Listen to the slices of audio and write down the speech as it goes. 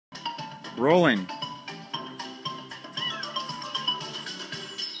Rolling.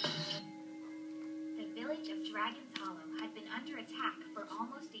 The village of Dragon's Hollow had been under attack for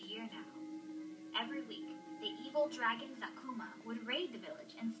almost a year now. Every week, the evil dragon Zakuma would raid the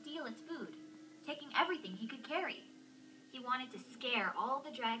village and steal its food, taking everything he could carry. He wanted to scare all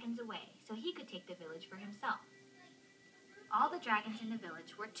the dragons away so he could take the village for himself. All the dragons in the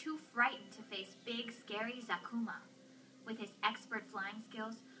village were too frightened to face big, scary Zakuma. With his expert flying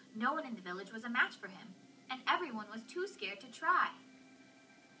skills, no one in the village was a match for him, and everyone was too scared to try.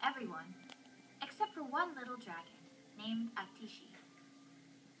 Everyone, except for one little dragon named Atishi.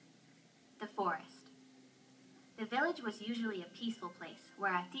 The forest. The village was usually a peaceful place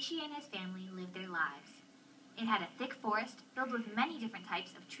where Atishi and his family lived their lives. It had a thick forest filled with many different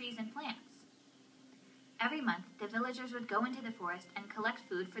types of trees and plants. Every month, the villagers would go into the forest and collect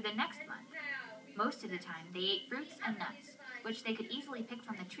food for the next month. Most of the time, they ate fruits and nuts, which they could easily pick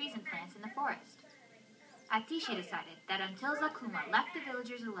from the trees and plants in the forest. Atishi decided that until Zakuma left the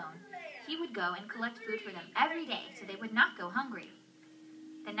villagers alone, he would go and collect food for them every day so they would not go hungry.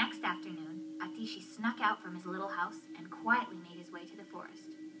 The next afternoon, Atishi snuck out from his little house and quietly made his way to the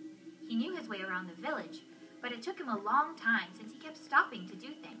forest. He knew his way around the village, but it took him a long time since he kept stopping to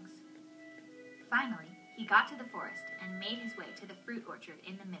do things. Finally, he got to the forest and made his way to the fruit orchard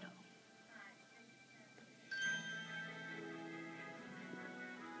in the middle.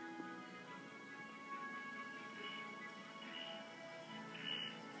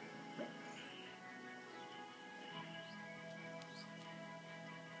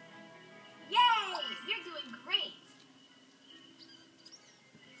 Yay! You're doing great!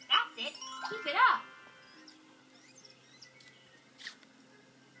 That's it! Keep it up!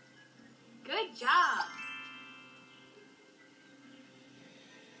 Good job!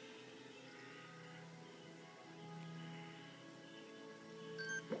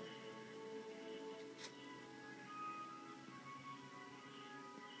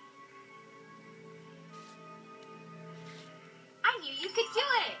 I knew you could do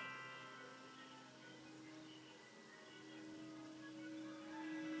it!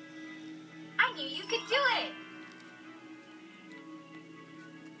 I knew you could do it!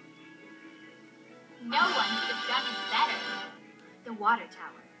 No one could have done it better. The water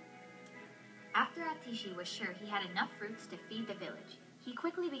tower. After Atishi was sure he had enough fruits to feed the village, he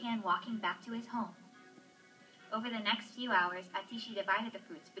quickly began walking back to his home. Over the next few hours, Atishi divided the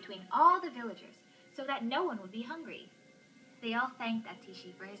fruits between all the villagers so that no one would be hungry. They all thanked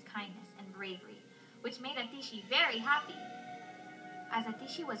Atishi for his kindness and bravery, which made Atishi very happy. As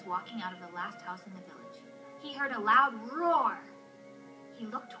Atishi was walking out of the last house in the village, he heard a loud roar. He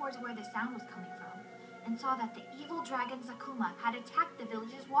looked towards where the sound was coming from and saw that the evil dragon Zakuma had attacked the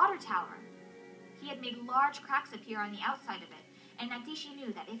village's water tower. He had made large cracks appear on the outside of it, and Atishi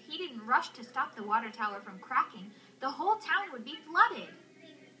knew that if he didn't rush to stop the water tower from cracking, the whole town would be flooded.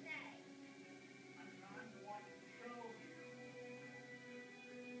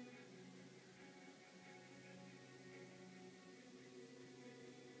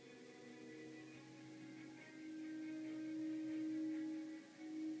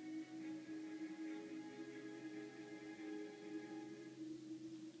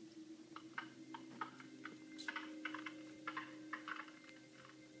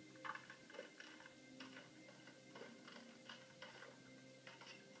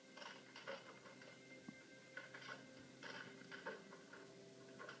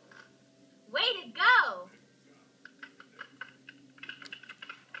 Way to go!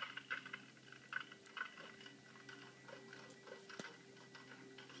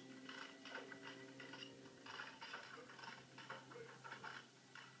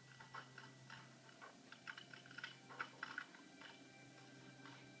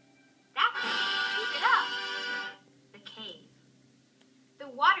 That's it. Keep it up. The cave. The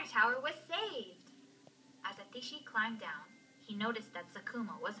water tower was saved. As Atishi climbed down, he noticed that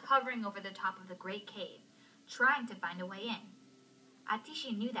Zakuma was hovering over the top of the great cave, trying to find a way in.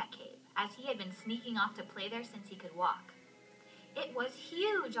 Atishi knew that cave, as he had been sneaking off to play there since he could walk. It was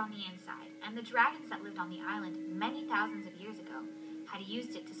huge on the inside, and the dragons that lived on the island many thousands of years ago had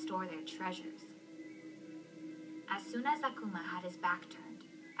used it to store their treasures. As soon as Zakuma had his back turned,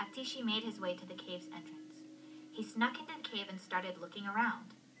 Atishi made his way to the cave's entrance. He snuck into the cave and started looking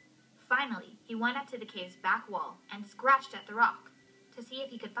around. Finally, he went up to the cave's back wall and scratched at the rock to see if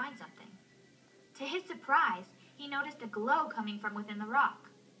he could find something. To his surprise, he noticed a glow coming from within the rock.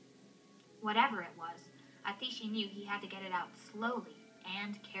 Whatever it was, Atishi knew he had to get it out slowly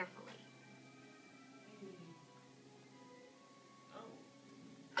and carefully.